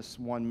recall this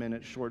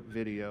 1-minute short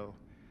video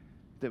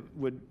that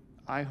would,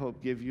 I hope,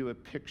 give you a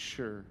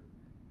picture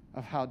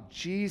of how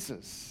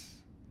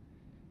Jesus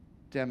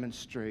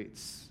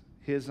demonstrates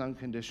his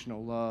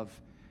unconditional love,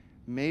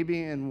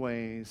 maybe in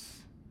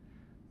ways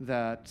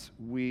that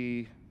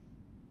we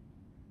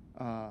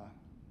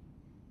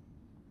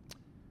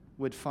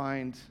would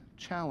find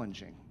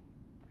challenging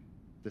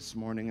this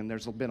morning, and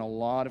there's been a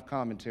lot of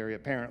commentary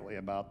apparently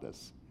about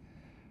this.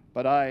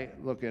 But I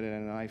look at it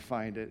and I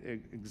find it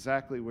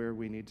exactly where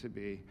we need to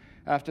be.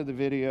 After the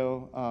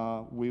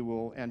video, we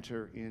will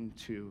enter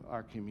into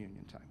our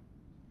communion time.